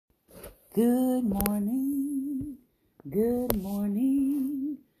Good morning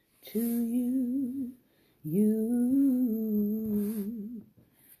to you, you.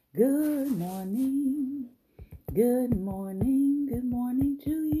 Good morning to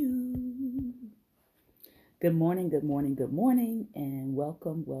you. Good morning, and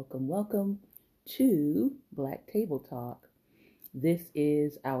welcome to Black Table Talk. This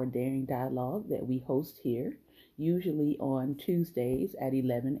is our daring dialogue that we host here, usually on Tuesdays at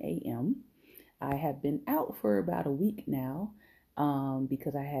 11 a.m. I have been out for about a week now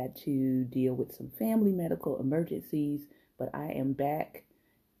because I had to deal with some family medical emergencies, but I am back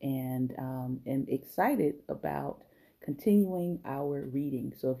and am excited about continuing our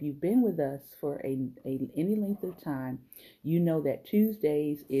reading. So if you've been with us for any length of time, you know that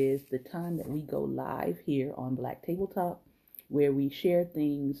Tuesdays is the time that we go live here on Black Table Talk, where we share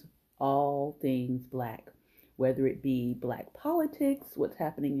all things Black, whether it be Black politics, what's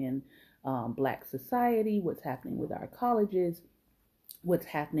happening in Black society, what's happening with our colleges, what's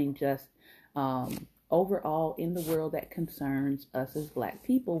happening just overall in the world that concerns us as Black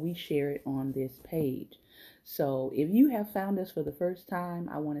people. We share it on this page. So if you have found us for the first time,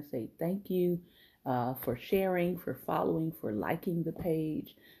 I want to say thank you for sharing, for following, for liking the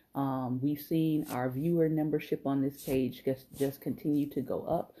page. We've seen our viewer membership on this page just continue to go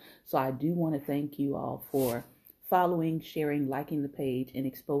up. So I do want to thank you all for following, sharing, liking the page, and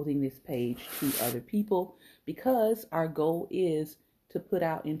exposing this page to other people, because our goal is to put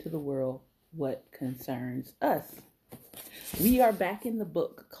out into the world what concerns us. We are back in the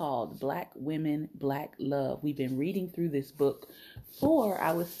book called Black Women, Black Love. We've been reading through this book for,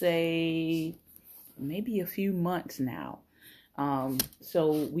 I would say, maybe a few months now.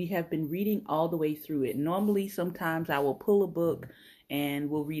 So we have been reading all the way through it. Normally, sometimes I will pull a book and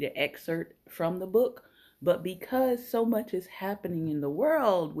we'll read an excerpt from the book. But because so much is happening in the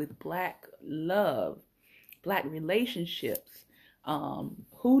world with Black love, Black relationships,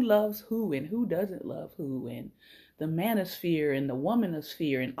 who loves who and who doesn't love who, and the manosphere and the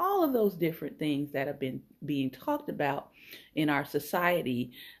womanosphere, and all of those different things that have been being talked about in our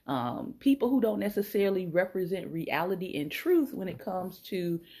society, people who don't necessarily represent reality and truth when it comes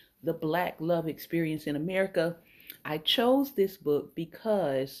to the Black love experience in America. I chose this book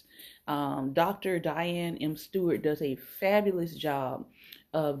because Dr. Diane M. Stewart does a fabulous job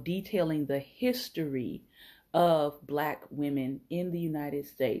of detailing the history of Black women in the United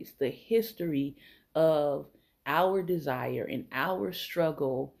States, the history of our desire and our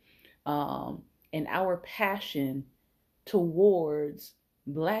struggle and our passion towards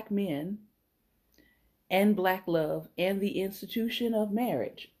Black men and Black love and the institution of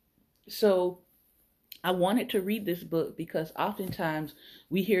marriage. So I wanted to read this book because oftentimes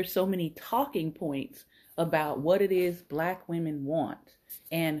we hear so many talking points about what it is Black women want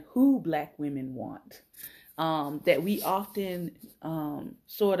and who Black women want, that we often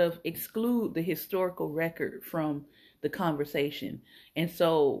sort of exclude the historical record from the conversation. And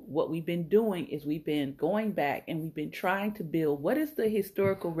so what we've been doing is we've been going back and we've been trying to build what is the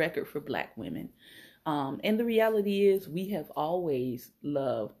historical record for Black women. And the reality is we have always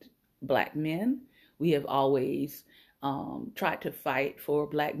loved Black men. We have always tried to fight for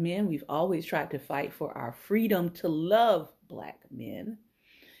Black men. We've always tried to fight for our freedom to love Black men.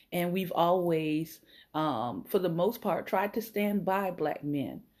 And we've always, for the most part, tried to stand by Black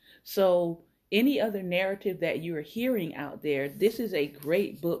men. So any other narrative that you're hearing out there, this is a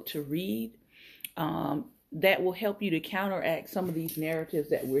great book to read that will help you to counteract some of these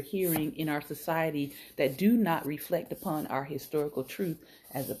narratives that we're hearing in our society that do not reflect upon our historical truth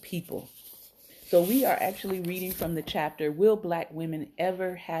as a people. So we are actually reading from the chapter, Will Black Women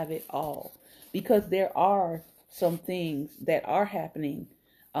Ever Have It All? Because there are some things that are happening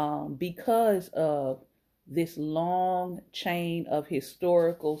because of this long chain of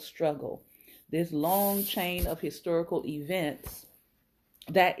historical struggle, this long chain of historical events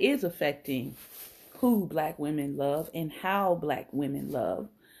that is affecting who Black women love and how Black women love.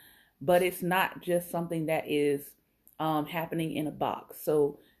 But it's not just something that is happening in a box.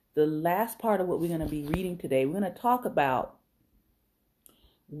 So the last part of what we're going to be reading today, we're going to talk about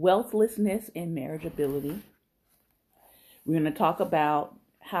wealthlessness and marriageability. We're going to talk about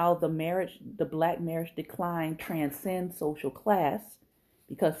how the Black marriage decline transcends social class,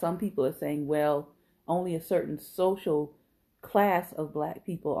 because some people are saying, well, only a certain social class of Black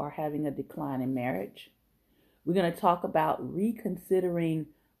people are having a decline in marriage. We're going to talk about reconsidering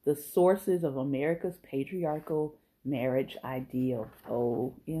the sources of America's patriarchal marriage ideal.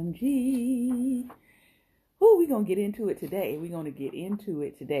 OMG. Oh, we're going to get into it today.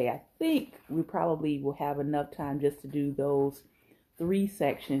 I think we probably will have enough time just to do those 3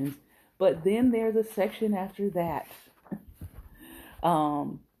 sections. But then there's a section after that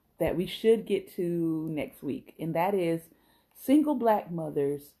that we should get to next week, and that is single black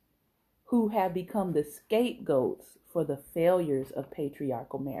mothers who have become the scapegoats for the failures of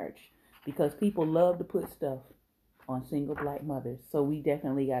patriarchal marriage, because people love to put stuff on single black mothers. So we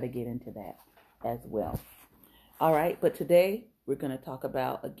definitely got to get into that as well. All right, but today we're going to talk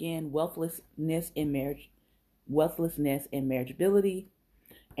about, again, wealthlessness and marriageability,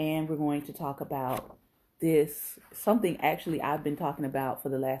 and we're going to talk about this, something actually I've been talking about for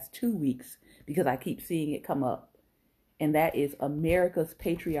the last 2 weeks because I keep seeing it come up, and that is America's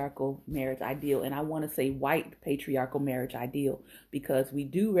patriarchal marriage ideal. And I want to say white patriarchal marriage ideal because we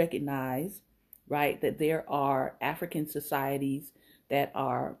do recognize, right, that there are African societies that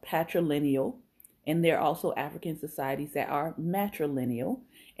are patrilineal, and there are also African societies that are matrilineal,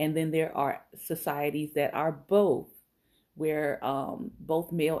 and then there are societies that are both, where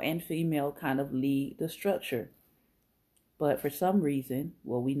both male and female kind of lead the structure. But for some reason,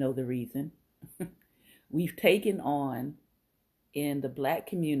 well, we know the reason, we've taken on in the black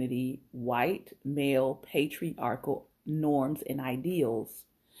community white male patriarchal norms and ideals.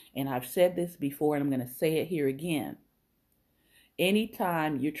 And I've said this before, and I'm going to say it here again.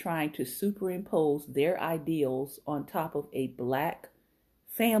 Anytime you're trying to superimpose their ideals on top of a black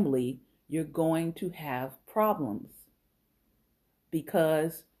family, you're going to have problems,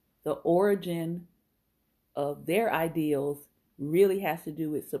 because the origin of their ideals really has to do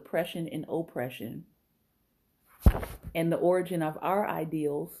with suppression and oppression, and the origin of our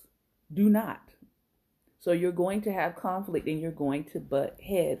ideals do not. So you're going to have conflict and you're going to butt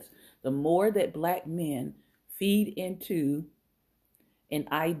heads. The more that black men feed into an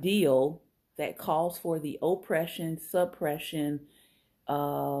ideal that calls for the oppression, suppression,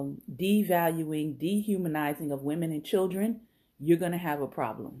 devaluing, dehumanizing of women and children, you're going to have a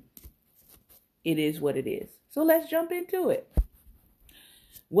problem. It is what it is. So let's jump into it.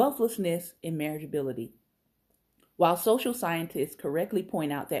 Wealthlessness in marriageability. While social scientists correctly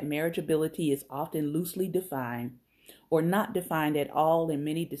point out that marriageability is often loosely defined or not defined at all in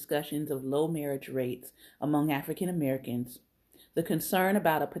many discussions of low marriage rates among African Americans, the concern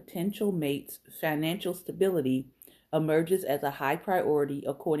about a potential mate's financial stability emerges as a high priority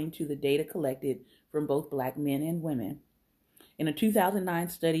according to the data collected from both black men and women. In a 2009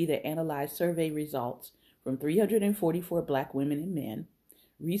 study that analyzed survey results from 344 black women and men,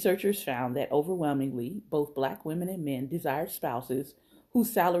 researchers found that overwhelmingly both black women and men desired spouses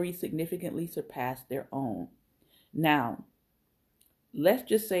whose salaries significantly surpassed their own. Now, let's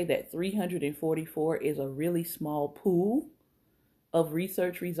just say that 344 is a really small pool of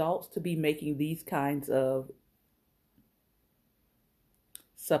research results to be making these kinds of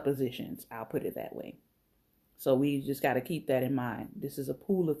suppositions. I'll put it that way. So we just got to keep that in mind. This is a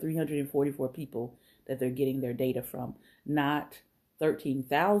pool of 344 people that they're getting their data from, not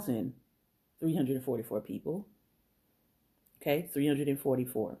 13,344 people. Okay,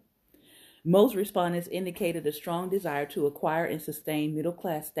 344. Most respondents indicated a strong desire to acquire and sustain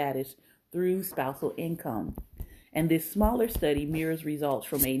middle-class status through spousal income. And this smaller study mirrors results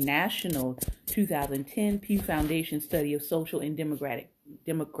from a national 2010 Pew Foundation study of social and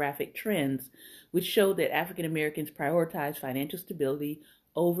demographic trends, which showed that African Americans prioritize financial stability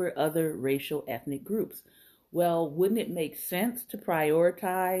over other racial ethnic groups. Well, wouldn't it make sense to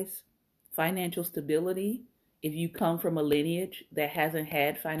prioritize financial stability if you come from a lineage that hasn't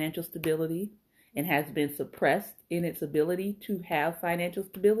had financial stability and has been suppressed in its ability to have financial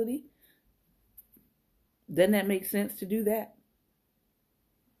stability? Doesn't that make sense to do that?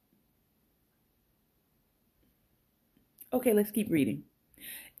 Okay, let's keep reading.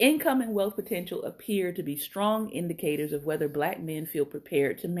 Income and wealth potential appear to be strong indicators of whether black men feel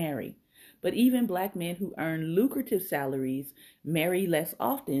prepared to marry. But even black men who earn lucrative salaries marry less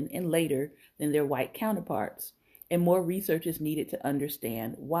often and later than their white counterparts, and more research is needed to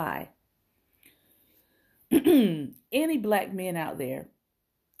understand why. Any black men out there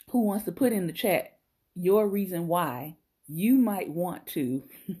who wants to put in the chat your reason why you might want to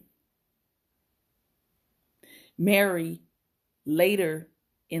marry later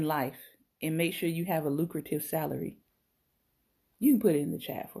in life and make sure you have a lucrative salary, you can put it in the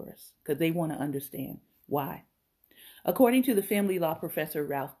chat for us because they want to understand why. According to the family law professor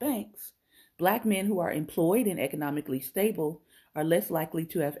Ralph Banks, black men who are employed and economically stable are less likely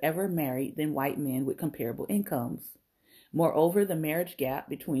to have ever married than white men with comparable incomes. Moreover, the marriage gap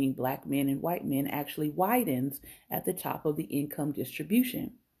between black men and white men actually widens at the top of the income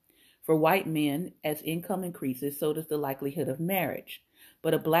distribution. For white men, as income increases, so does the likelihood of marriage.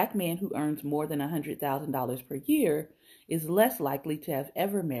 But a black man who earns more than $100,000 per year is less likely to have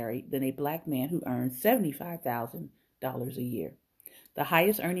ever married than a black man who earns $75,000 a year. The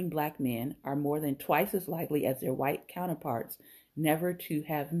highest earning black men are more than twice as likely as their white counterparts never to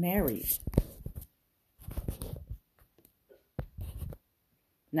have married.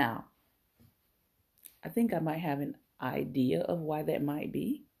 Now, I think I might have an idea of why that might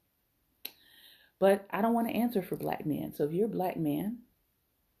be, but I don't want to answer for black men. So if you're a black man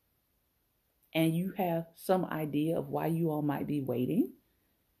and you have some idea of why you all might be waiting,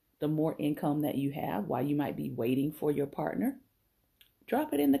 the more income that you have, why you might be waiting for your partner,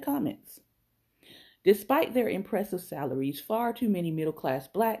 drop it in the comments. Despite their impressive salaries, far too many middle-class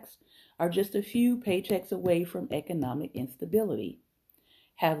blacks are just a few paychecks away from economic instability,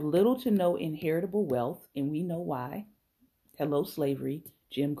 have little to no inheritable wealth, and we know why. Hello, slavery,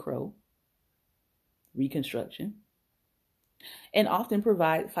 Jim Crow, Reconstruction, and often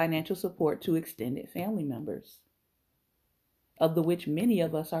provide financial support to extended family members, of the which many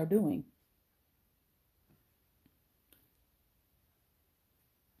of us are doing.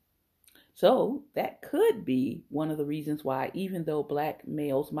 So that could be one of the reasons why, even though black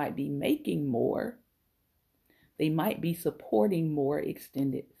males might be making more, they might be supporting more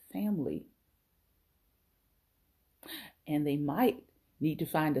extended family. And they might need to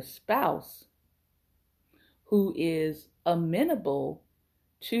find a spouse who is amenable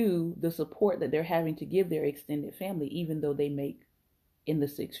to the support that they're having to give their extended family, even though they make in the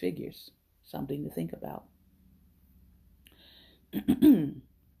six figures. Something to think about.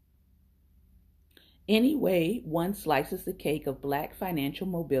 Any way one slices the cake of black financial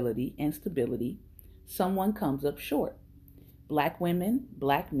mobility and stability, someone comes up short. Black women,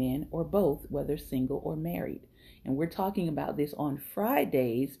 black men, or both, whether single or married. And we're talking about this on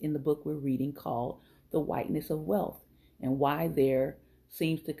Fridays in the book we're reading called The Whiteness of Wealth, and why there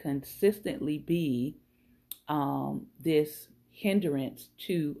seems to consistently be this hindrance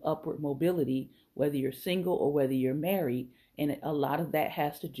to upward mobility, whether you're single or whether you're married. And a lot of that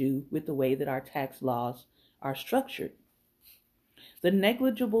has to do with the way that our tax laws are structured. The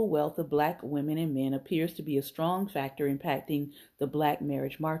negligible wealth of black women and men appears to be a strong factor impacting the black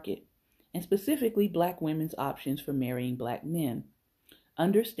marriage market, and specifically black women's options for marrying black men.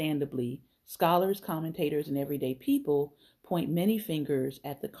 Understandably, scholars, commentators, and everyday people point many fingers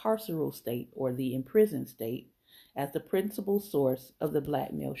at the carceral state, or the imprisoned state, as the principal source of the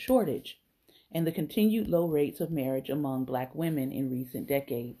black male shortage and the continued low rates of marriage among black women in recent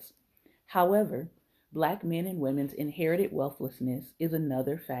decades. However, black men and women's inherited wealthlessness is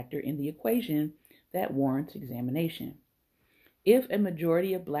another factor in the equation that warrants examination. If a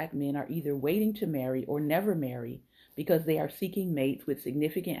majority of black men are either waiting to marry or never marry because they are seeking mates with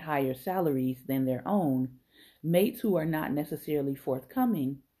significant higher salaries than their own, mates who are not necessarily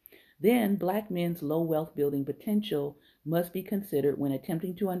forthcoming, then black men's low wealth building potential must be considered when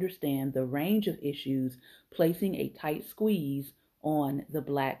attempting to understand the range of issues placing a tight squeeze on the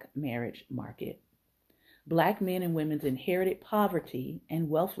black marriage market. Black men and women's inherited poverty and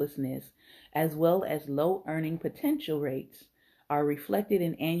wealthlessness, as well as low earning potential rates, are reflected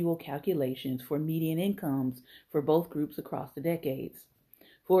in annual calculations for median incomes for both groups across the decades.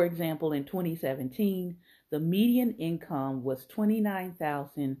 For example, in 2017, the median income was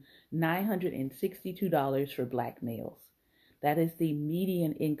 $29,962 for black males. That is the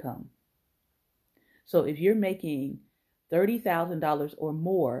median income. So if you're making $30,000 or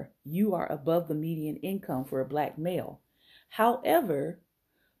more, you are above the median income for a black male. However,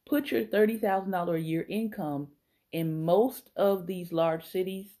 put your $30,000 a year income in most of these large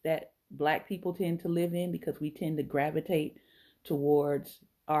cities that black people tend to live in, because we tend to gravitate towards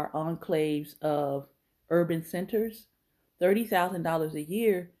our enclaves of urban centers. $30,000 a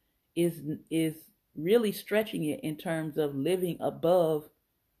year is really stretching it in terms of living above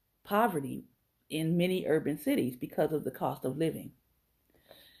poverty in many urban cities because of the cost of living.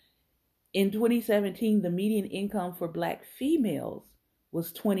 In 2017, the median income for black females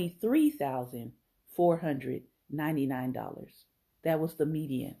was $23,499. That was the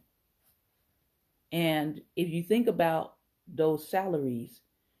median. And if you think about those salaries,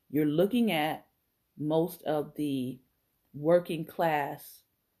 you're looking at most of the working class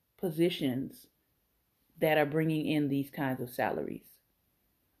positions that are bringing in these kinds of salaries.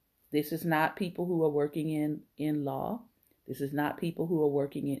 This is not people who are working in law. This is not people who are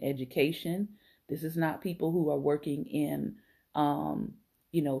working in education. This is not people who are working in,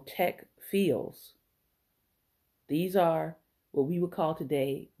 tech fields. These are what we would call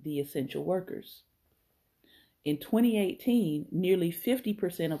today the essential workers. In 2018, nearly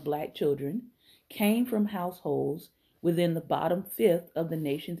 50% of black children came from households within the bottom fifth of the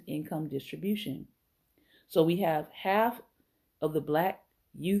nation's income distribution. So we have half of the black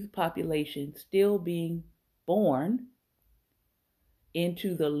youth population still being born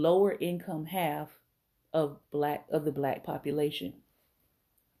into the lower income half of the black population.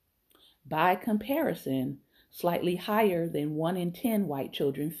 By comparison, slightly higher than 1 in 10 white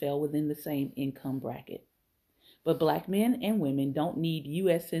children fell within the same income bracket. But black men and women don't need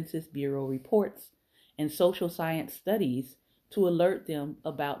U.S. Census Bureau reports and social science studies to alert them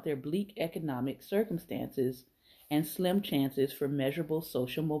about their bleak economic circumstances and slim chances for measurable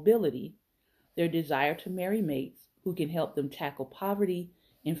social mobility. Their desire to marry mates who can help them tackle poverty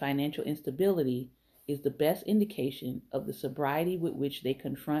and financial instability is the best indication of the sobriety with which they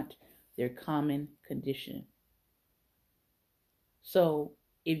confront their common condition. So,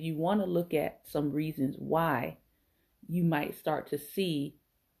 if you want to look at some reasons why you might start to see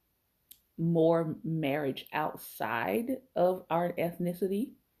more marriage outside of our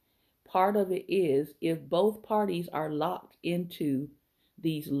ethnicity, part of it is if both parties are locked into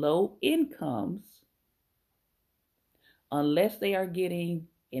these low incomes, unless they are getting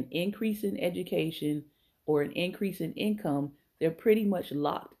an increase in education or an increase in income, they're pretty much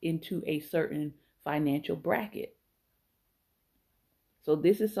locked into a certain financial bracket. So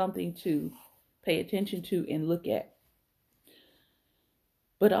this is something to pay attention to and look at.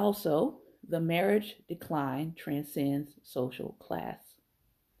 But also, the marriage decline transcends social class.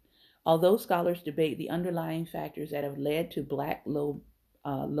 Although scholars debate the underlying factors that have led to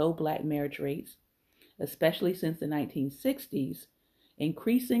low black marriage rates, especially since the 1960s,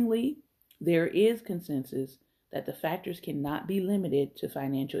 increasingly there is consensus that the factors cannot be limited to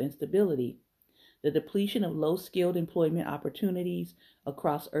financial instability, the depletion of low-skilled employment opportunities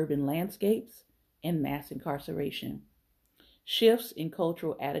across urban landscapes, and mass incarceration. Shifts in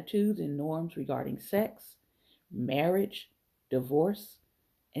cultural attitudes and norms regarding sex, marriage, divorce,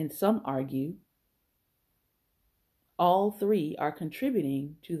 and some argue all three are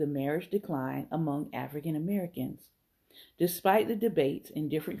contributing to the marriage decline among African Americans. Despite the debates and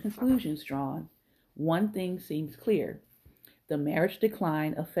different conclusions drawn, one thing seems clear. The marriage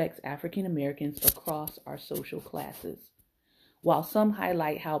decline affects African Americans across our social classes. While some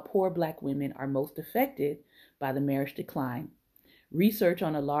highlight how poor black women are most affected by the marriage decline, research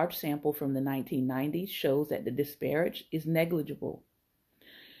on a large sample from the 1990s shows that the disparity is negligible.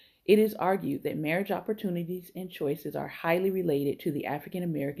 It is argued that marriage opportunities and choices are highly related to the African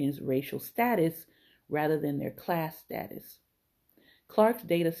Americans' racial status rather than their class status. Clark's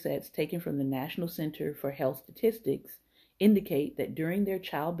data sets taken from the National Center for Health Statistics indicate that during their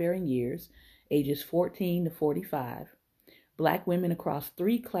childbearing years, ages 14 to 45, black women across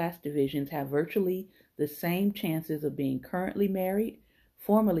 3 class divisions have virtually the same chances of being currently married,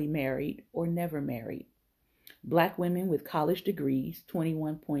 formerly married, or never married. Black women with college degrees,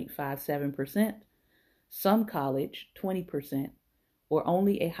 21.57%, some college, 20%, or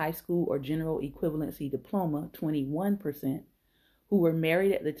only a high school or general equivalency diploma, 21%, who were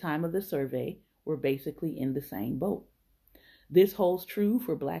married at the time of the survey were basically in the same boat. This holds true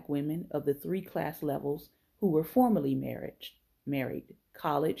for black women of the 3 class levels who were formerly married,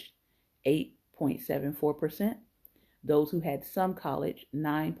 college, 8.74%, those who had some college,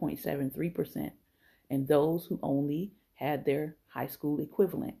 9.73%, and those who only had their high school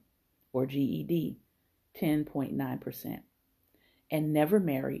equivalent, or GED, 10.9%, and never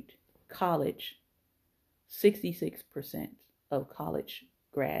married, college, 66% of college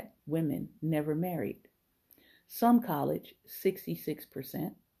grad women never married. Some college,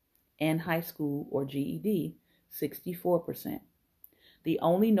 66%, and high school or GED, 64%. The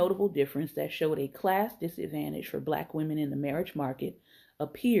only notable difference that showed a class disadvantage for black women in the marriage market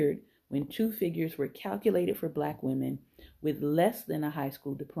appeared when 2 figures were calculated for black women with less than a high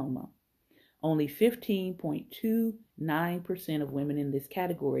school diploma. Only 15.29% of women in this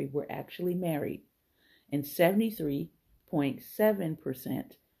category were actually married, and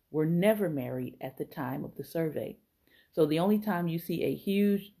 73.7% were never married at the time of the survey. So the only time you see a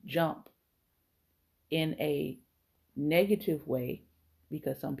huge jump in a negative way,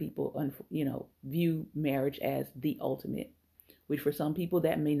 because some people, view marriage as the ultimate, which for some people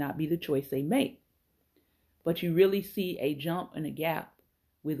that may not be the choice they make. But you really see a jump and a gap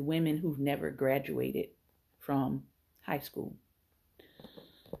with women who've never graduated from high school.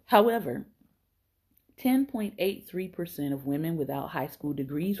 However, 10.83% of women without high school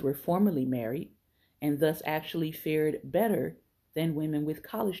degrees were formerly married and thus actually fared better than women with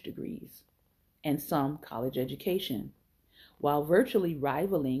college degrees and some college education, while virtually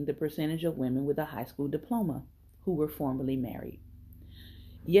rivaling the percentage of women with a high school diploma who were formerly married.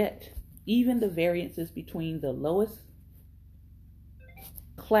 Yet, even the variances between the lowest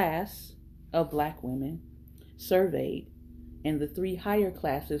class of black women surveyed, and the three higher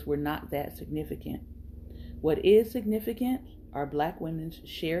classes were not that significant. What is significant are Black women's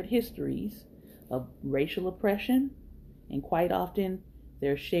shared histories of racial oppression and quite often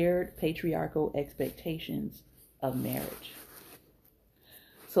their shared patriarchal expectations of marriage.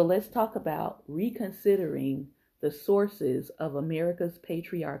 So let's talk about reconsidering the sources of America's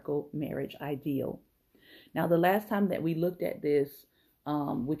patriarchal marriage ideal. Now, the last time that we looked at this,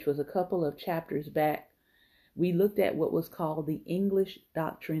 which was a couple of chapters back, we looked at what was called the English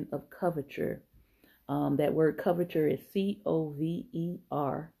doctrine of coverture. That word coverture is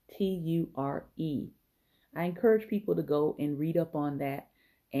Coverture. I encourage people to go and read up on that,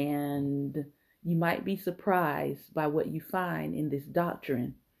 and you might be surprised by what you find in this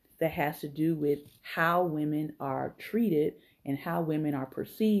doctrine that has to do with how women are treated and how women are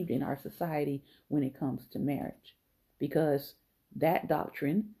perceived in our society when it comes to marriage. Because that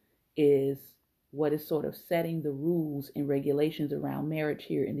doctrine is what is sort of setting the rules and regulations around marriage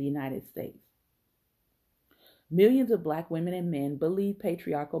here in the United States. Millions of Black women and men believe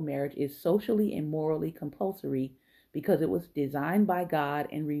patriarchal marriage is socially and morally compulsory because it was designed by God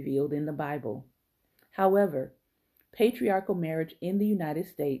and revealed in the Bible. However, patriarchal marriage in the United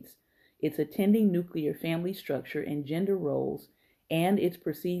States, its attending nuclear family structure and gender roles, and its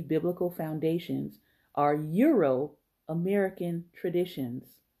perceived biblical foundations are Euro-American traditions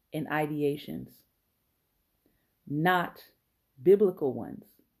and ideations, not biblical ones.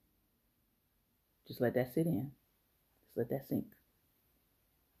 Just let that sit in. Just let that sink.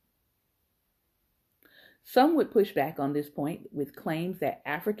 Some would push back on this point with claims that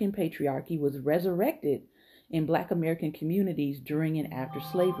African patriarchy was resurrected in Black American communities during and after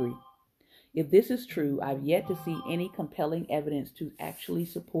slavery. If this is true, I've yet to see any compelling evidence to actually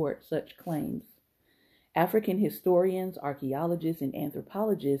support such claims. African historians, archaeologists, and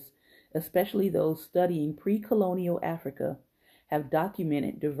anthropologists, especially those studying pre-colonial Africa, have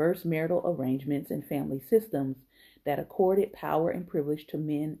documented diverse marital arrangements and family systems that accorded power and privilege to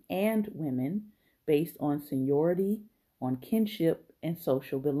men and women based on seniority, on kinship, and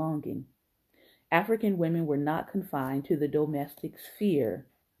social belonging. African women were not confined to the domestic sphere.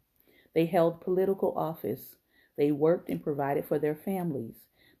 They held political office. They worked and provided for their families.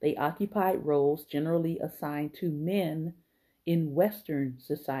 They occupied roles generally assigned to men in Western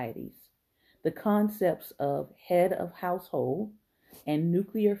societies. The concepts of head of household and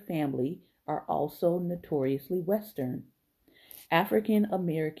nuclear family are also notoriously Western. African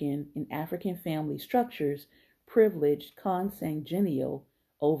American and African family structures privileged consanguineal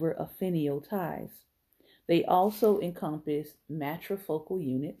over affinal ties. They also encompassed matrifocal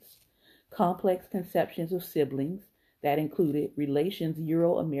units, complex conceptions of siblings that included relations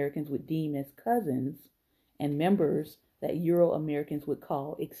Euro-Americans would deem as cousins and members that Euro-Americans would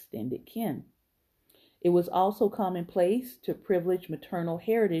call extended kin. It was also commonplace to privilege maternal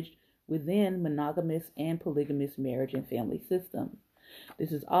heritage within monogamous and polygamous marriage and family systems.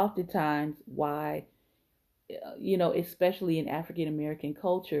 This is oftentimes why, especially in African American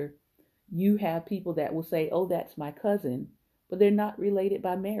culture, you have people that will say, oh, that's my cousin, but they're not related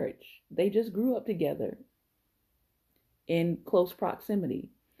by marriage. They just grew up together in close proximity.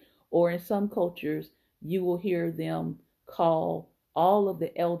 Or in some cultures, you will hear them call all of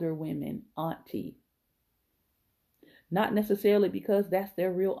the elder women auntie. Not necessarily because that's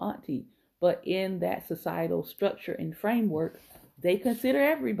their real auntie, but in that societal structure and framework, they consider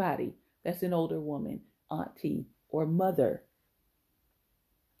everybody that's an older woman auntie or mother.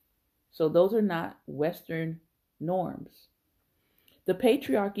 So those are not Western norms. The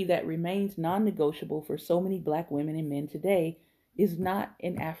patriarchy that remains non-negotiable for so many Black women and men today is not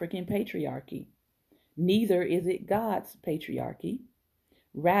an African patriarchy. Neither is it God's patriarchy.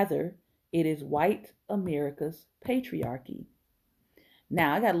 Rather, it is white America's patriarchy.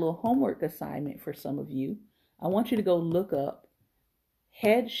 Now, I got a little homework assignment for some of you. I want you to go look up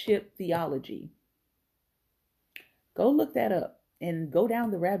headship theology. Go look that up and go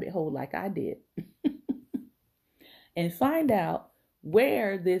down the rabbit hole like I did and find out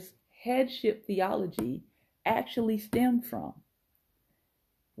where this headship theology actually stemmed from.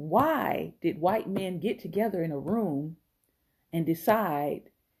 Why did white men get together in a room and decide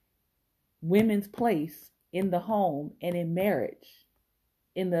women's place in the home and in marriage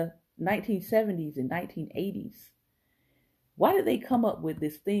in the 1970s and 1980s? Why did they come up with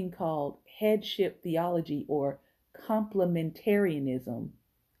this thing called headship theology, or complementarianism,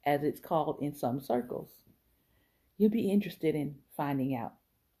 as it's called in some circles? You'll be interested in finding out.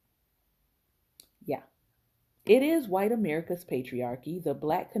 Yeah. It is white America's patriarchy, the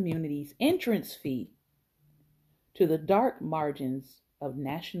Black community's entrance fee to the dark margins of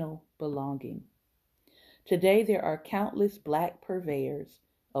national belonging. Today, there are countless black purveyors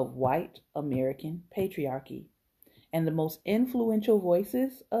of white American patriarchy. And the most influential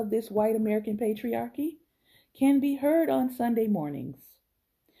voices of this white American patriarchy can be heard on Sunday mornings.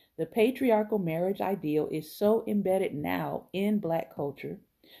 The patriarchal marriage ideal is so embedded now in black culture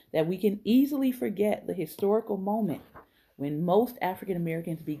that we can easily forget the historical moment when most African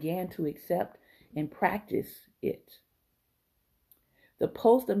Americans began to accept and practice it. The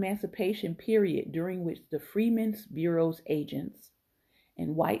post-emancipation period during which the Freedmen's Bureau's agents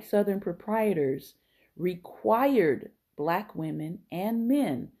and white Southern proprietors required black women and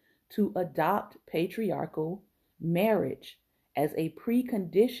men to adopt patriarchal marriage as a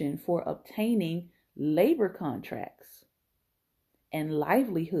precondition for obtaining labor contracts and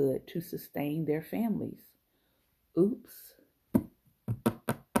livelihood to sustain their families. Oops.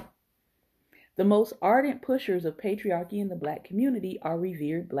 The most ardent pushers of patriarchy in the black community are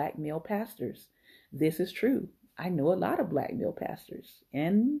revered black male pastors. This is true. I know a lot of black male pastors,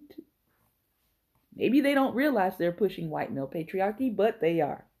 and maybe they don't realize they're pushing white male patriarchy, but they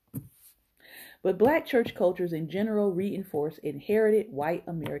are. But black church cultures in general reinforce inherited white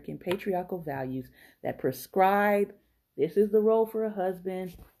American patriarchal values that prescribe this is the role for a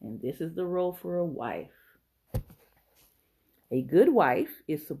husband and this is the role for a wife. A good wife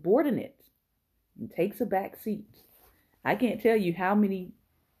is subordinate and takes a back seat. I can't tell you how many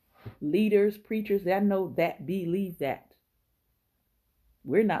leaders, preachers that I know that believe that.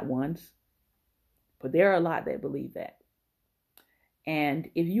 We're not ones, but there are a lot that believe that. And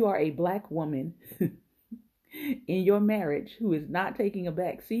if you are a black woman in your marriage who is not taking a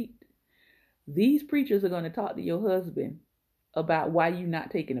back seat, these preachers are going to talk to your husband about why you're not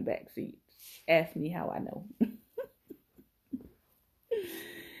taking a back seat. Ask me how I know.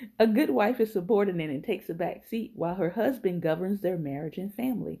 A good wife is subordinate and takes a back seat while her husband governs their marriage and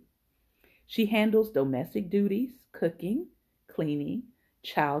family. She handles domestic duties, cooking, cleaning,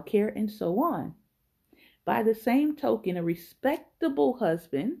 childcare, and so on. By the same token, a respectable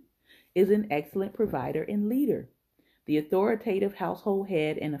husband is an excellent provider and leader, the authoritative household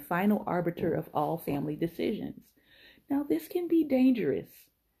head and the final arbiter of all family decisions. Now, this can be dangerous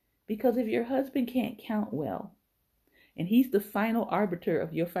because if your husband can't count well and he's the final arbiter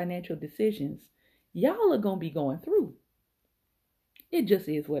of your financial decisions, y'all are going to be going through. It just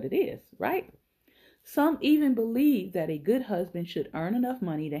is what it is, right? Some even believe that a good husband should earn enough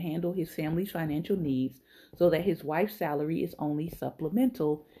money to handle his family's financial needs so that his wife's salary is only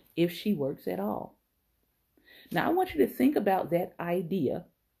supplemental if she works at all. Now, I want you to think about that idea,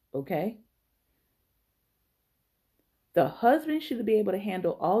 okay? The husband should be able to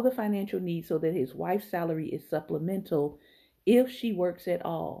handle all the financial needs so that his wife's salary is supplemental if she works at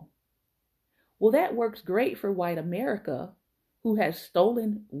all. Well, that works great for white America, who has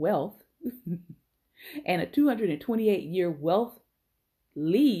stolen wealth and a 228-year wealth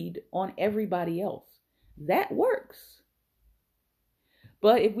lead on everybody else. That works.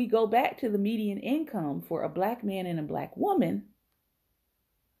 But if we go back to the median income for a black man and a black woman,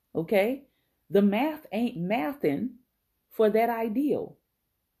 okay, the math ain't mathing for that ideal.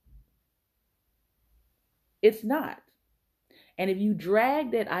 It's not. And if you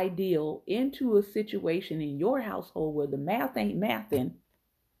drag that ideal into a situation in your household where the math ain't mathing,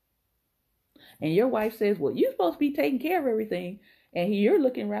 and your wife says, well, you're supposed to be taking care of everything, and you're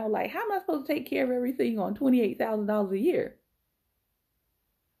looking around like, how am I supposed to take care of everything on $28,000 a year?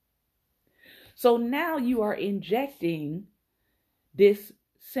 So now you are injecting this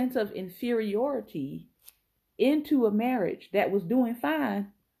sense of inferiority into a marriage that was doing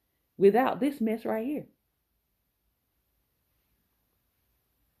fine without this mess right here.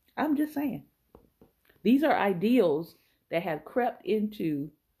 I'm just saying. These are ideals that have crept into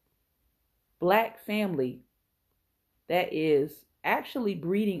black family that is actually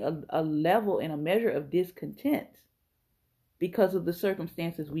breeding a level and a measure of discontent because of the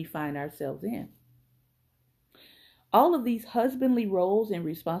circumstances we find ourselves in. All of these husbandly roles and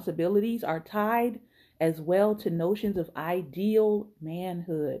responsibilities are tied as well to notions of ideal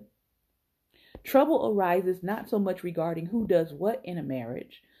manhood. Trouble arises not so much regarding who does what in a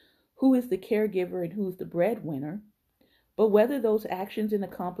marriage, who is the caregiver and who is the breadwinner, but whether those actions and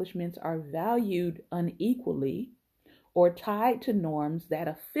accomplishments are valued unequally or tied to norms that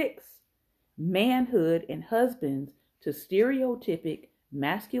affix manhood and husbands to stereotypic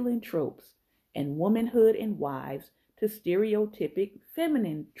masculine tropes and womanhood and wives to stereotypic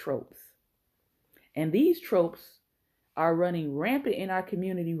feminine tropes. And these tropes are running rampant in our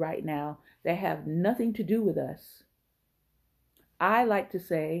community right now that have nothing to do with us. I like to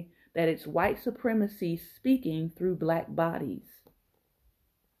say that it's white supremacy speaking through black bodies.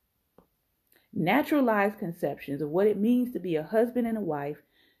 Naturalized conceptions of what it means to be a husband and a wife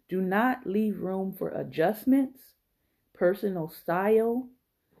do not leave room for adjustments, personal style,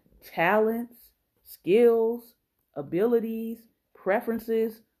 talents, skills, abilities,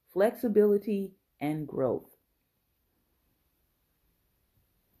 preferences, flexibility, and growth.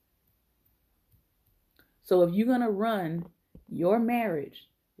 So if you're going to run your marriage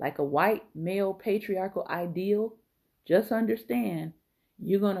like a white male patriarchal ideal, just understand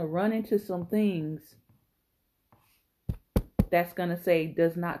you're going to run into some things that's going to say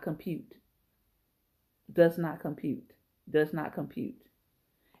does not compute, does not compute, does not compute.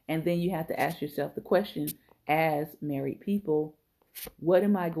 And then you have to ask yourself the question, as married people, what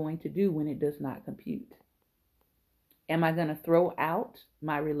am I going to do when it does not compute? Am I going to throw out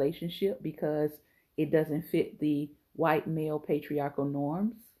my relationship because it doesn't fit the white male patriarchal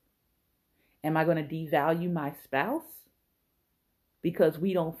norms? Am I going to devalue my spouse because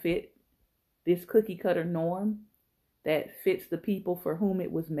we don't fit this cookie cutter norm that fits the people for whom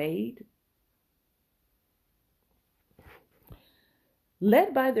it was made?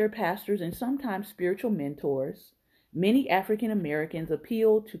 Led by their pastors and sometimes spiritual mentors, many African Americans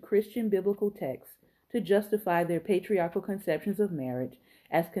appeal to Christian biblical texts to justify their patriarchal conceptions of marriage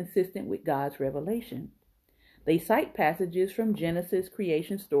as consistent with God's revelation. They cite passages from Genesis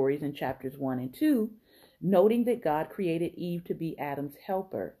creation stories in chapters 1 and 2, noting that God created Eve to be Adam's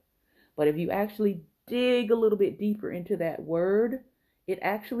helper. But if you actually dig a little bit deeper into that word, it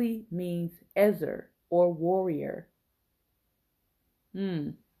actually means Ezer or warrior.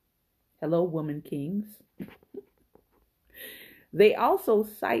 Hello, woman kings. They also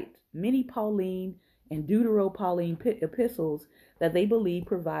cite many Pauline and Deutero-Pauline epistles that they believe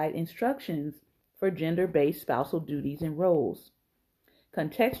provide instructions for gender-based spousal duties and roles.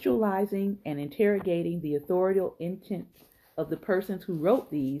 Contextualizing and interrogating the authorial intent of the persons who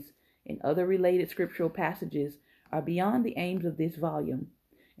wrote these and other related scriptural passages are beyond the aims of this volume,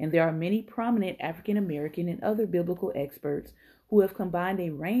 and there are many prominent African American and other biblical experts who have combined a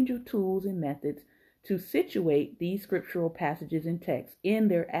range of tools and methods to situate these scriptural passages and texts in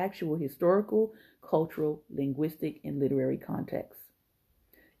their actual historical, cultural, linguistic, and literary contexts.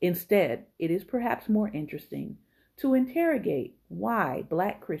 Instead, it is perhaps more interesting to interrogate why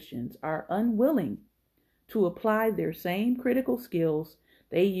Black Christians are unwilling to apply their same critical skills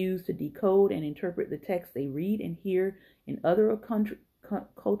they use to decode and interpret the text they read and hear in other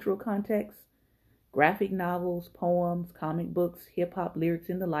cultural contexts, graphic novels, poems, comic books, hip-hop lyrics,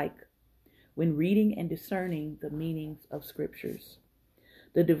 and the like, when reading and discerning the meanings of scriptures.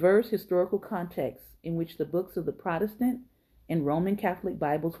 The diverse historical contexts in which the books of the Protestant and Roman Catholic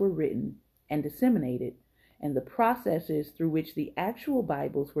Bibles were written and disseminated, and the processes through which the actual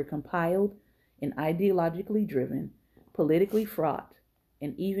Bibles were compiled and ideologically driven, politically fraught,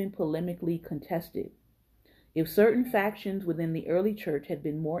 and even polemically contested. If certain factions within the early church had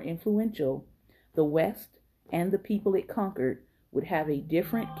been more influential, the West and the people it conquered would have a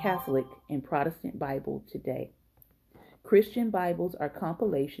different Catholic and Protestant Bible today. Christian Bibles are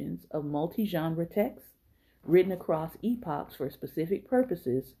compilations of multi-genre texts written across epochs for specific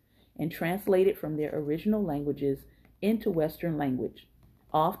purposes and translated from their original languages into Western language,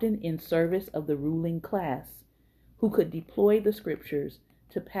 often in service of the ruling class, who could deploy the scriptures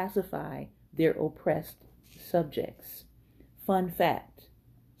to pacify their oppressed subjects. Fun fact,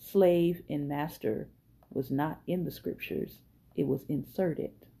 slave and master was not in the scriptures, it was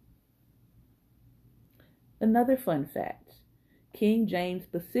inserted. Another fun fact, King James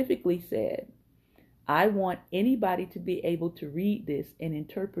specifically said, I want anybody to be able to read this and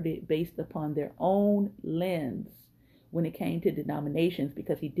interpret it based upon their own lens when it came to denominations,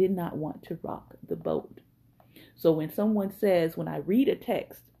 because he did not want to rock the boat. So when someone says, when I read a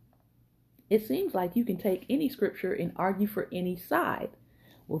text, it seems like you can take any scripture and argue for any side.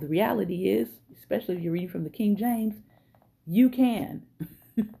 Well, the reality is, especially if you're reading from the King James, you can,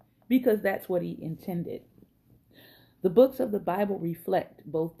 because that's what he intended. The books of the Bible reflect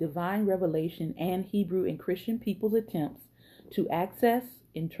both divine revelation and Hebrew and Christian people's attempts to access,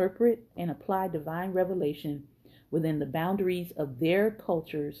 interpret, and apply divine revelation within the boundaries of their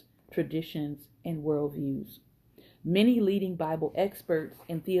cultures, traditions, and worldviews. Many leading Bible experts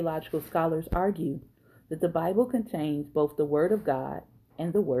and theological scholars argue that the Bible contains both the Word of God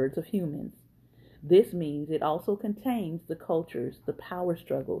and the words of humans. This means it also contains the cultures, the power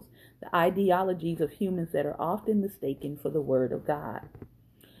struggles, the ideologies of humans that are often mistaken for the Word of God.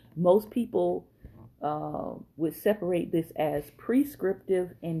 Most people would separate this as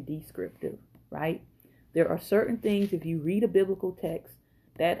prescriptive and descriptive, right? There are certain things, if you read a biblical text,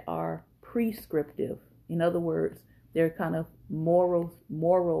 that are prescriptive. In other words, they're kind of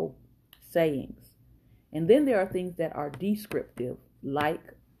moral sayings. And then there are things that are descriptive, like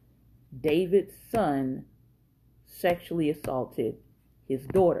David's son sexually assaulted his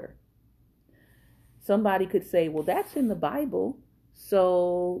daughter. Somebody could say, well, that's in the Bible,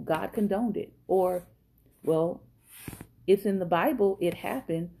 so God condoned it. Or, well, it's in the Bible, it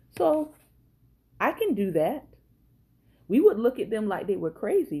happened, so I can do that. We would look at them like they were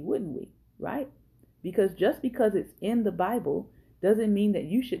crazy, wouldn't we? Right? Because just because it's in the Bible doesn't mean that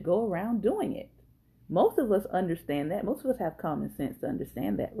you should go around doing it. Most of us understand that. Most of us have common sense to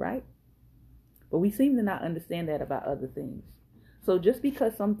understand that, right? But we seem to not understand that about other things. So just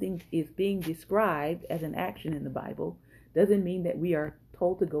because something is being described as an action in the Bible doesn't mean that we are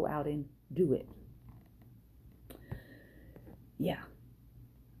told to go out and do it. Yeah.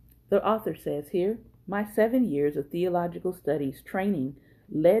 The author says here, my 7 years of theological studies training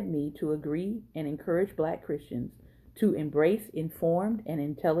led me to agree and encourage Black Christians to embrace informed and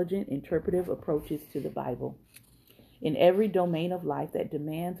intelligent interpretive approaches to the Bible. In every domain of life that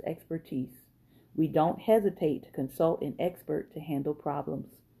demands expertise, we don't hesitate to consult an expert to handle problems.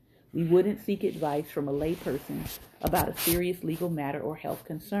 We wouldn't seek advice from a layperson about a serious legal matter or health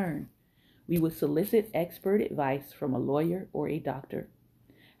concern. We would solicit expert advice from a lawyer or a doctor.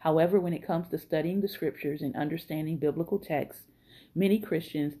 However, when it comes to studying the scriptures and understanding biblical texts, many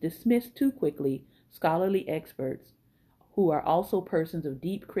Christians dismiss too quickly scholarly experts who are also persons of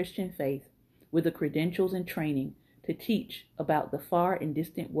deep Christian faith with the credentials and training to teach about the far and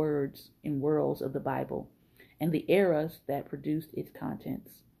distant words and worlds of the Bible and the eras that produced its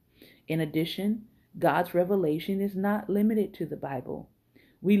contents. In addition, God's revelation is not limited to the Bible.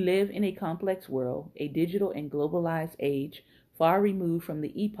 We live in a complex world, a digital and globalized age, far removed from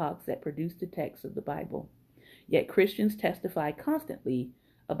the epochs that produced the text of the Bible. Yet Christians testify constantly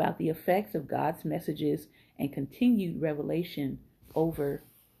about the effects of God's messages and continued revelation over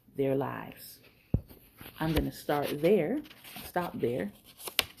their lives. I'm going to stop there,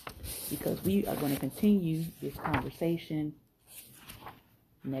 because we are going to continue this conversation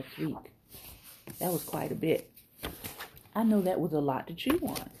next week. That was quite a bit. I know that was a lot to chew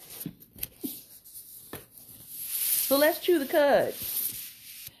on. So let's chew the cud.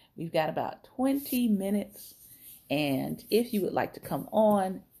 We've got about 20 minutes, and if you would like to come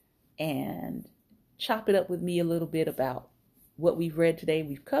on and chop it up with me a little bit about what we've read today,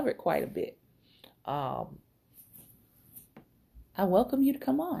 we've covered quite a bit. I welcome you to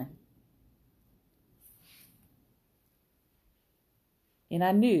come on. And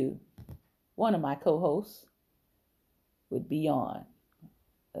I knew one of my co-hosts would be on.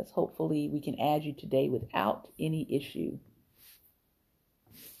 Let's hopefully we can add you today without any issue.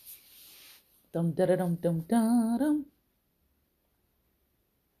 Dum da da dum dum da dum.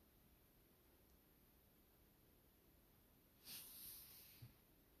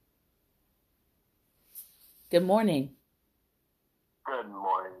 Good morning. Good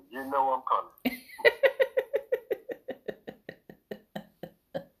morning. You know I'm coming.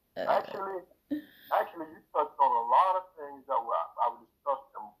 Actually, you touched on a lot of things that I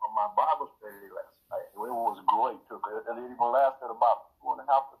discussed on my Bible study last night. It was great too. It even lasted about 2.5 to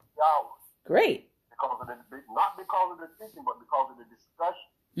 3 hours. Great. Not because of the teaching, but because of the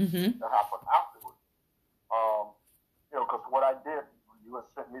discussion that happened afterwards. Because what I did, you had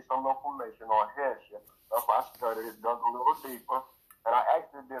sent me some information on headship. That's why I studied it, dug a little deeper, and I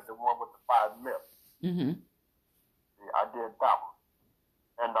actually did the one with the 5 myths. Mm-hmm. Yeah, I did that one.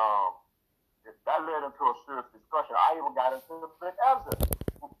 And that led into a serious discussion. I even got into the big evidence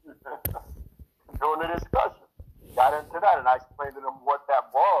during the discussion. Got into that, and I explained to them what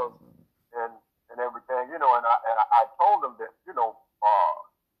that was and everything, and I told them that, women,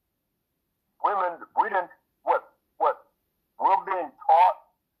 what we're being taught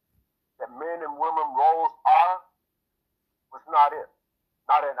that men and women roles are was not it.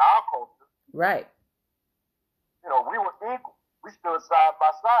 Not in our culture. Right. We were equal. We stood side by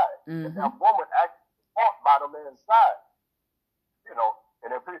side. Mm-hmm. And that woman actually fought by the man's side.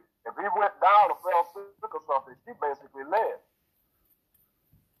 And if he went down or fell sick or something, she basically led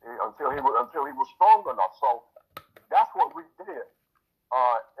until he was strong enough. So that's what we did.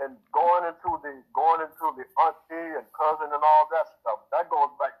 And going into the auntie and cousin and all that stuff, that goes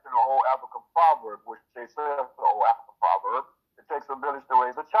back to the whole African proverb, which they say the whole African proverb. It takes a village to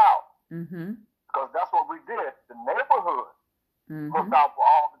raise a child. Mm-hmm. Because that's what we did. The neighborhood looked out for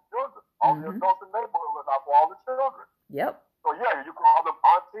all the children. All the adults in the neighborhood looked out for all the children. Yep. So yeah, you call them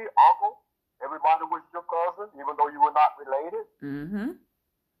auntie, uncle. Everybody was your cousin, even though you were not related. Mm-hmm.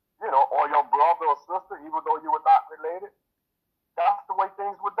 Or your brother or sister, even though you were not related. That's the way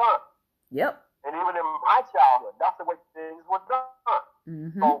things were done. Yep. And even in my childhood, that's the way things were done.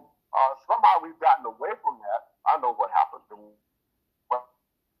 Mm-hmm. So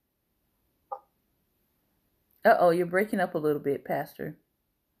Uh-oh, you're breaking up a little bit, Pastor.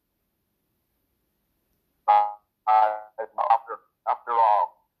 After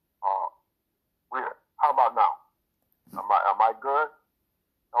all, how about now? Am I good?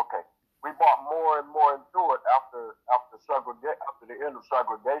 Okay. We bought more and more into it after the end of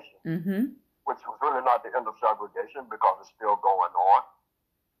segregation, Mm-hmm. which was really not the end of segregation because it's still going on.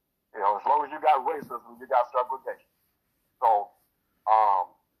 As long as you got racism, you got segregation. So,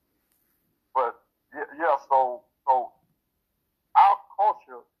 but yeah, so our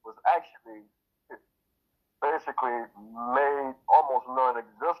culture was actually basically made almost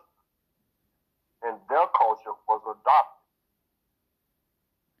non-existent, and their culture was adopted,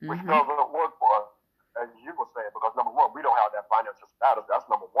 which doesn't work for us, as you were saying, because number one, we don't have that financial status. That's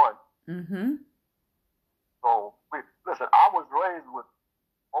number one. Mm-hmm. So, listen, I was raised with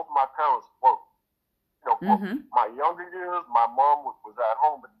both my parents worked. For my younger years, my mom was at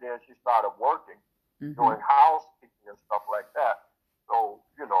home, but then she started working, doing housekeeping and stuff like that. So,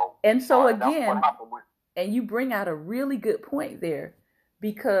 And so that's what again, happened with. and you bring out a really good point there,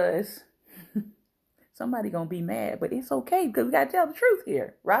 because somebody gonna be mad, but it's okay because we gotta tell the truth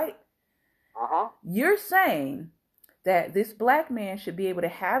here, right? You're saying that this black man should be able to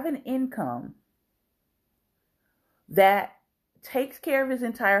have an income that takes care of his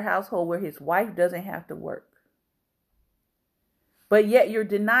entire household, where his wife doesn't have to work. But yet you're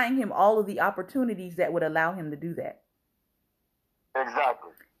denying him all of the opportunities that would allow him to do that.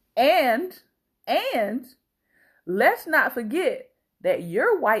 Exactly. And let's not forget that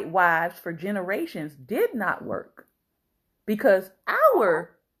your white wives for generations did not work, because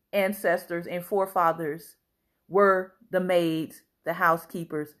our ancestors and forefathers were the maids, the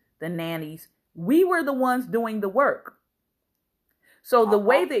housekeepers, the nannies. We were the ones doing the work. So the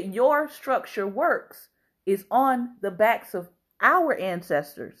way that your structure works is on the backs of our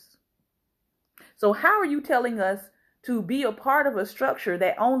ancestors. So how are you telling us to be a part of a structure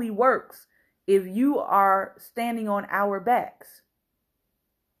that only works if you are standing on our backs?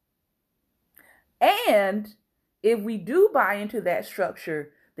 And if we do buy into that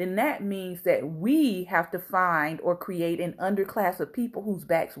structure, then that means that we have to find or create an underclass of people whose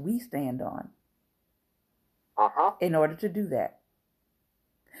backs we stand on in order to do that.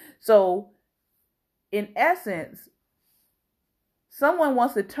 So, in essence, someone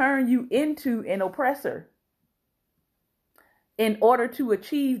wants to turn you into an oppressor in order to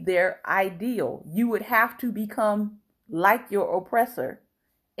achieve their ideal. You would have to become like your oppressor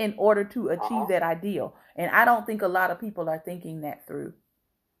in order to achieve that ideal. And I don't think a lot of people are thinking that through.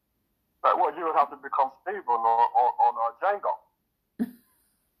 Well, you would have to become Steve on Django.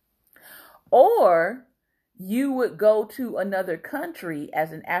 Or you would go to another country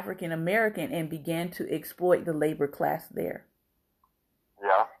as an African American and begin to exploit the labor class there.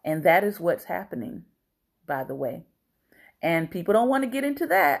 Yeah. And that is what's happening, by the way. And people don't want to get into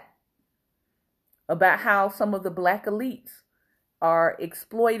that, about how some of the black elites are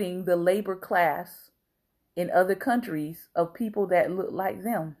exploiting the labor class in other countries of people that look like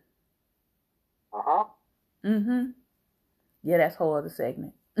them. Yeah, that's a whole other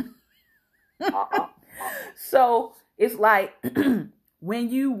segment. So it's like when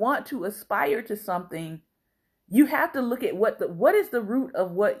you want to aspire to something, you have to look at what is the root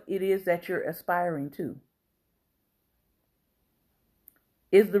of what it is that you're aspiring to.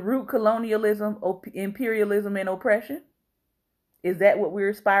 Is the root colonialism, imperialism, and oppression? Is that what we're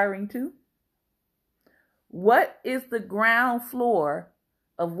aspiring to? What is the ground floor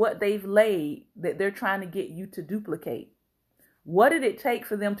of what they've laid that they're trying to get you to duplicate? What did it take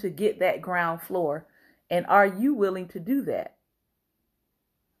for them to get that ground floor? And are you willing to do that?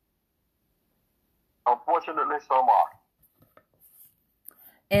 Unfortunately, some are.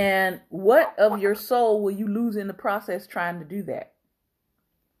 And what of your soul will you lose in the process trying to do that?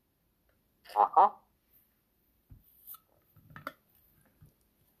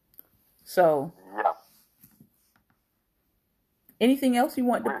 So, yeah. Anything else you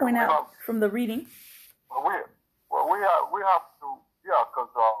want to point out from the reading? We have to, because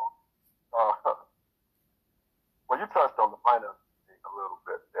well, you touched on the finance a little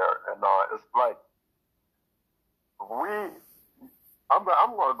bit there, and it's like I'm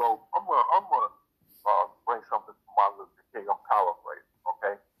gonna bring something from Martin Luther King. I'm paraphrasing,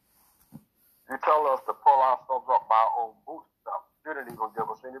 okay? You tell us to pull ourselves up by our own bootstraps. You didn't even give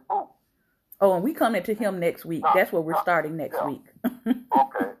us any boots. Oh, and we coming to him next week. That's where we're starting next week.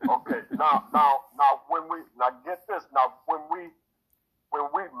 Okay. Now, when we get this. Now, when we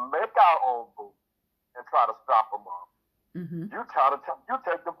make our own boots and try to strap them on, you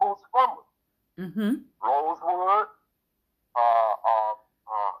take the boots from us. Rosewood,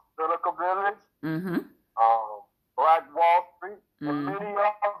 Silica Village,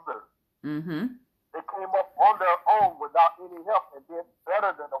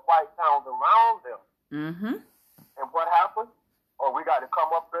 got to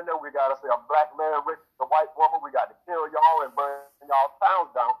come up in there. We got to say a black man with the white woman. We got to kill y'all and burn y'all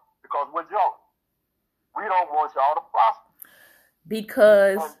towns down because we're jealous. We don't want y'all to prosper.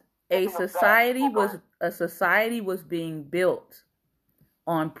 Because a society was being built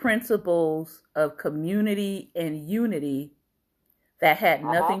on principles of community and unity that had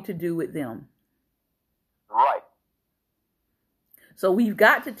nothing to do with them. Right. So we've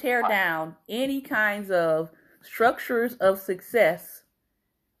got to tear down any kinds of structures of success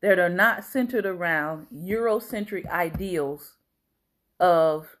that are not centered around Eurocentric ideals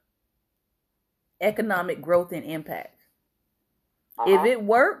of economic growth and impact. If it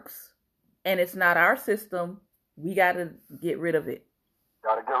works and it's not our system, we got to get rid of it.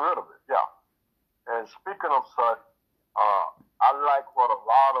 Got to get rid of it, yeah. And speaking of such, I like what a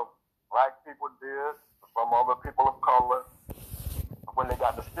lot of black people did, some other people of color, when they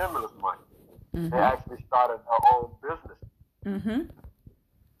got the stimulus money. They actually started their own business.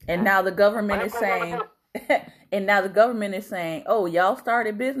 And now the government is saying, oh, y'all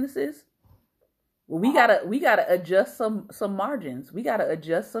started businesses? Well, we gotta adjust some margins. We gotta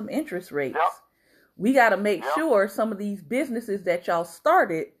adjust some interest rates. Yep. We gotta make sure some of these businesses that y'all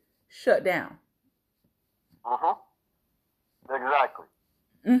started shut down. Exactly.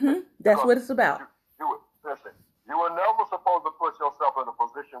 That's what it's about. Listen, you were never supposed to put yourself in a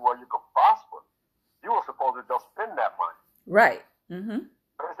position where you could prosper. You were supposed to just spend that money. Right.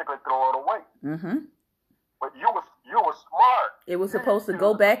 Basically throw it away. But you were smart. It was supposed to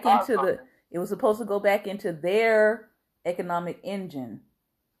go back into their economic engine.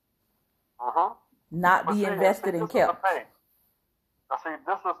 Not be invested and kept. Now see,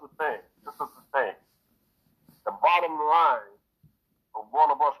 this is the thing. The bottom line of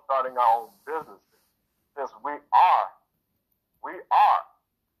one of us starting our own businesses is we are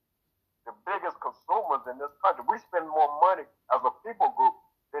the biggest consumers in this country. We spend more money as a people group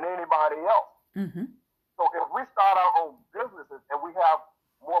than anybody else. So if we start our own businesses and we have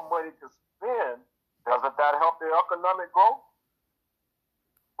more money to spend, doesn't that help the economic growth?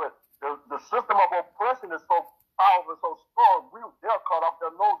 But the system of oppression is so powerful, so strong, they'll cut off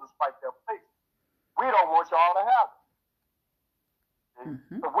their nose and spike their face. We don't want y'all to have it.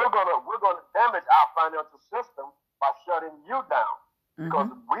 So we're gonna damage our financial system by shutting you down because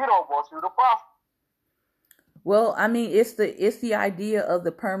we don't want you to prosper. Well, I mean, it's the idea of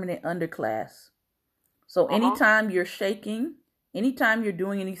the permanent underclass. So anytime you're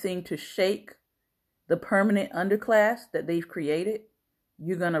doing anything to shake the permanent underclass that they've created,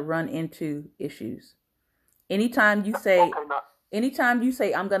 you're gonna run into issues. Anytime you say,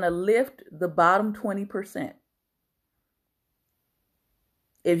 I'm gonna lift the bottom 20%.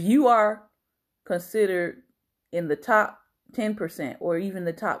 If you are considered in the top 10% or even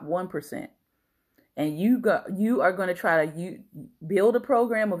the top 1%, and you are going to try to build a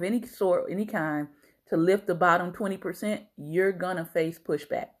program of any sort, any kind, to lift the bottom 20%, you're going to face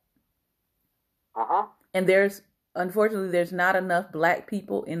pushback. And unfortunately, there's not enough black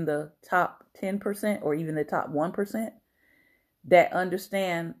people in the top 10% or even the top 1% that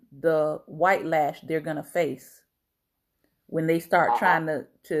understand the white lash they're going to face when they start trying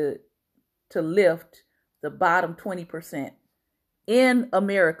to lift the bottom 20% in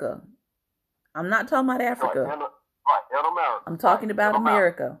America. I'm not talking about Africa. In America. I'm talking about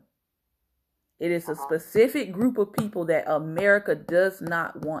America. It is a specific group of people that America does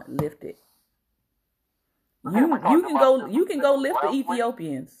not want lifted. You can go lift the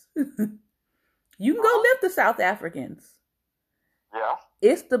Ethiopians. You can go lift the South Africans. Yes.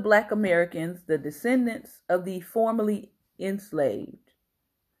 It's the Black Americans, the descendants of the formerly enslaved,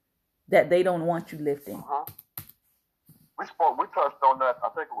 that they don't want you lifting. We touched on that. I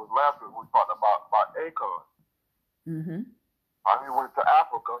think it was last week. We talked about Akon. He went to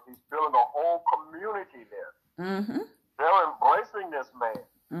Africa. He's building a whole community there. They're embracing this man.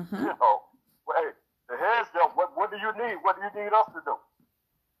 You know, hey, the heads there. What do you need? What do you need us to do?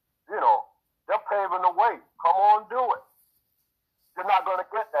 You know, they're paving the way. Come on, do it. You're not going to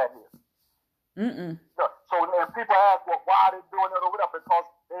get that here. So when people ask, well, why are they doing it or whatever? Because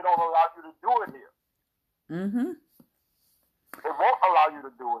they don't allow you to do it here. They won't allow you to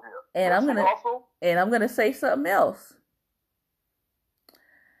do it here. And I'm gonna say something else.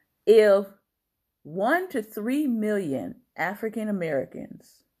 If 1 to 3 million African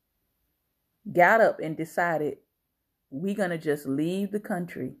Americans got up and decided we're gonna just leave the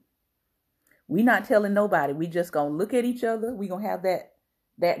country, we're not telling nobody. We just gonna look at each other. We gonna have that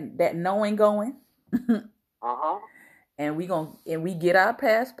knowing going. And we get our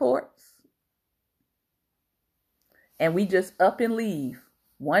passports. And we just up and leave.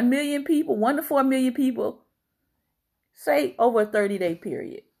 1 million people, 1 to 4 million people say over a 30-day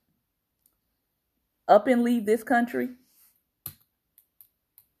period, up and leave this country,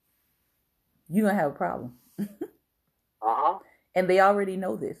 you're going to have a problem. And they already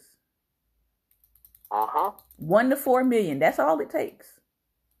know this. 1 to 4 million, that's all it takes.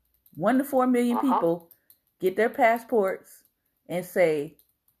 1 to 4 million people get their passports and say,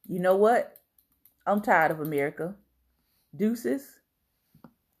 you know what? I'm tired of America. Deuces.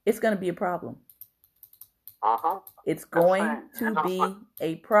 It's going to be a problem. It's going to be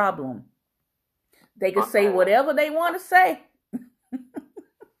a problem. They can say whatever they want to say.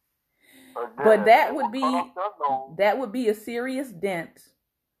 But that would be a serious dent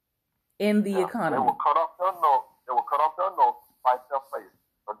in the economy. They will cut off their nose. They will cut off their nose, fight their face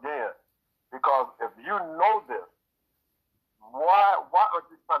again. Because if you know this, why are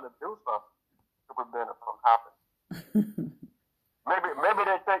you trying to do something to prevent it from happening? maybe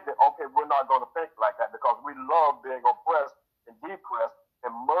they think that, okay, we're not going to think like that because we love being oppressed and depressed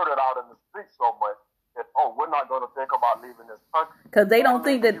and murdered out in the streets so much that, we're not going to think about leaving this country. Because they don't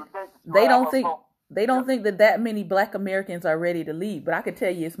think that many Black Americans are ready to leave. But I can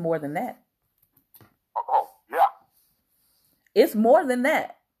tell you it's more than that. Oh, yeah. It's more than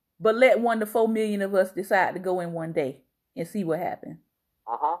that. But let 1 to 4 million of us decide to go in one day and see what happens.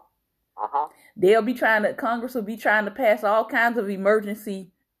 Congress will be trying to pass all kinds of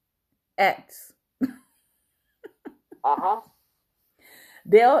emergency acts.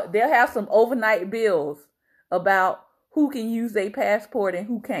 They'll have some overnight bills about who can use their passport and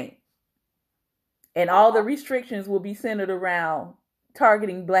who can't. And all the restrictions will be centered around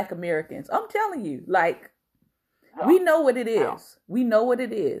targeting Black Americans. I'm telling you, we know what it is. Yeah. We know what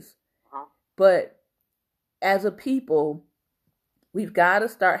it is. But as a people, we've got to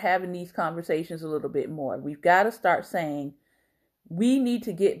start having these conversations a little bit more. We've got to start saying we need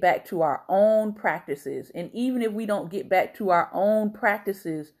to get back to our own practices. And even if we don't get back to our own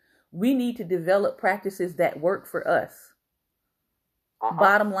practices, we need to develop practices that work for us.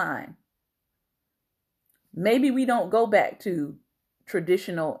 Bottom line. Maybe we don't go back to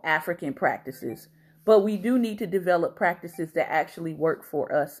traditional African practices, but we do need to develop practices that actually work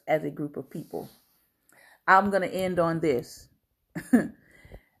for us as a group of people. I'm going to end on this.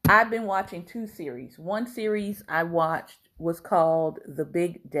 I've been watching 2 series. One series I watched was called The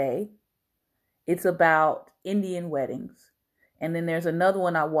Big Day. It's about Indian weddings. And then there's another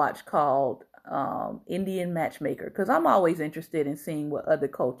one I watched called Indian Matchmaker, because I'm always interested in seeing what other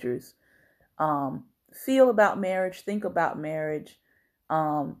cultures feel about marriage, think about marriage,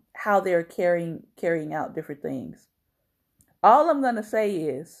 how they're carrying out different things. All I'm going to say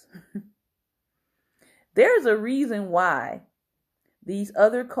is there's a reason why these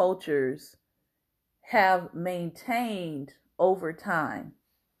other cultures have maintained over time.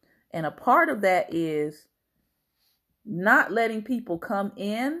 And a part of that is not letting people come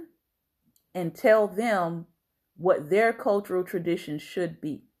in and tell them what their cultural traditions should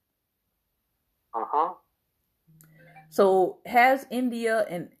be. So has India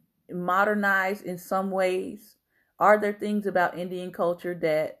and modernized in some ways? Are there things about Indian culture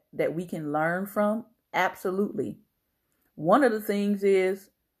that we can learn from? Absolutely. One of the things is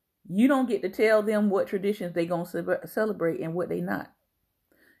you don't get to tell them what traditions they're going to celebrate and what they not.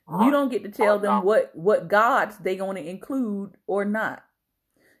 You don't get to tell them what gods they're going to include or not.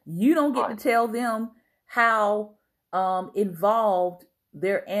 You don't get to tell them how involved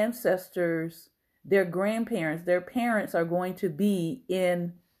their ancestors, their grandparents, their parents are going to be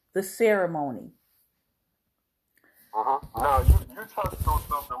in the ceremony. Now, you touched on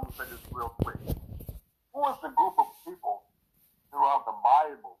something. I'm going to say this real quick. Who is the group of people throughout the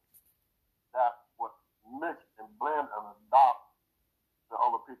Bible that would mix and blend and adopt to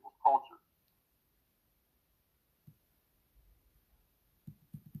other people's culture?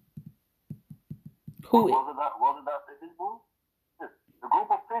 Wasn't that the Hebrew? The group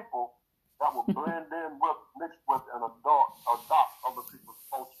of people that will blend in with, mix with, and adopt other people's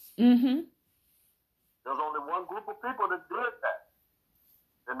culture. There's only one group of people that did that.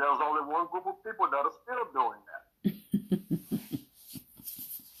 And there's only one group of people that are still doing that.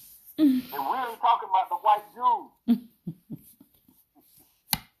 And we ain't talking about the white Jews.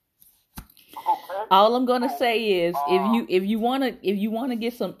 Okay? All I'm gonna say is if you wanna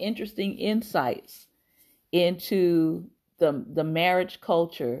get some interesting insights into the marriage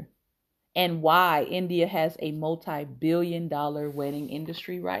culture and why India has a multi-billion-dollar wedding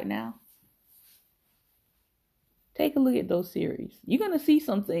industry right now, take a look at those series. You're going to see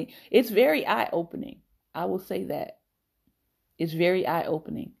something. It's very eye-opening. I will say that. It's very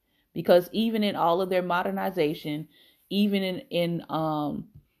eye-opening. Because even in all of their modernization, even in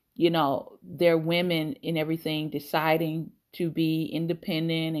They're women in everything deciding to be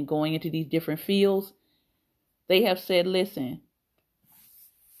independent and going into these different fields. They have said, listen,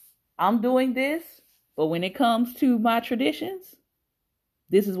 I'm doing this, but when it comes to my traditions,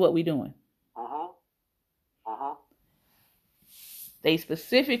 this is what we're doing. They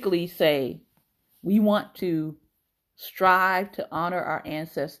specifically say we want to strive to honor our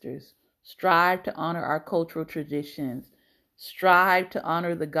ancestors, strive to honor our cultural traditions, strive to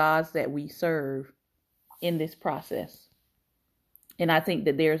honor the gods that we serve in this process. And I think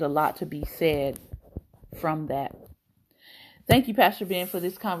that there's a lot to be said from that. Thank you, Pastor Ben, for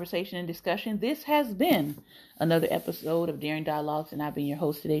this conversation and discussion. This has been another episode of Daring Dialogues, and I've been your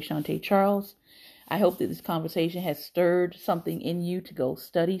host today, Shantae Charles. I hope that this conversation has stirred something in you to go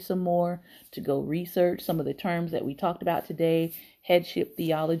study some more, to go research some of the terms that we talked about today: headship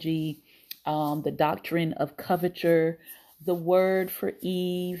theology, the doctrine of coverture, the word for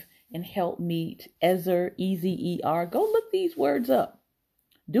Eve and helpmeet, Ezer, E-Z-E-R. Go look these words up.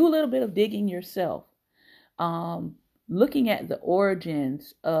 Do a little bit of digging yourself. Looking at the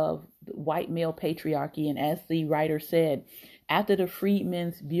origins of the white male patriarchy, and as the writer said, after the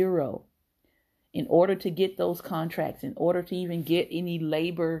Freedmen's Bureau, in order to get those contracts, in order to even get any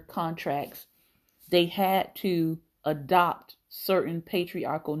labor contracts, they had to adopt certain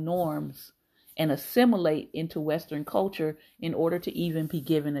patriarchal norms and assimilate into Western culture in order to even be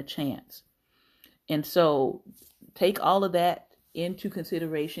given a chance. And so take all of that into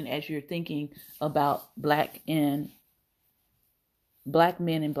consideration as you're thinking about black men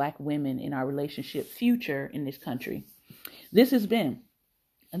and black women in our relationship future in this country. This has been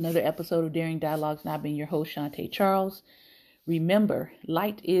another episode of Daring Dialogues, and I've been your host, Shantae Charles. Remember,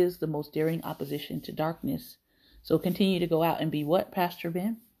 light is the most daring opposition to darkness. So continue to go out and be what, Pastor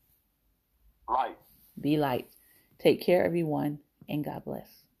Ben? Light. Be light. Take care, everyone, and God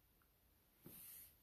bless.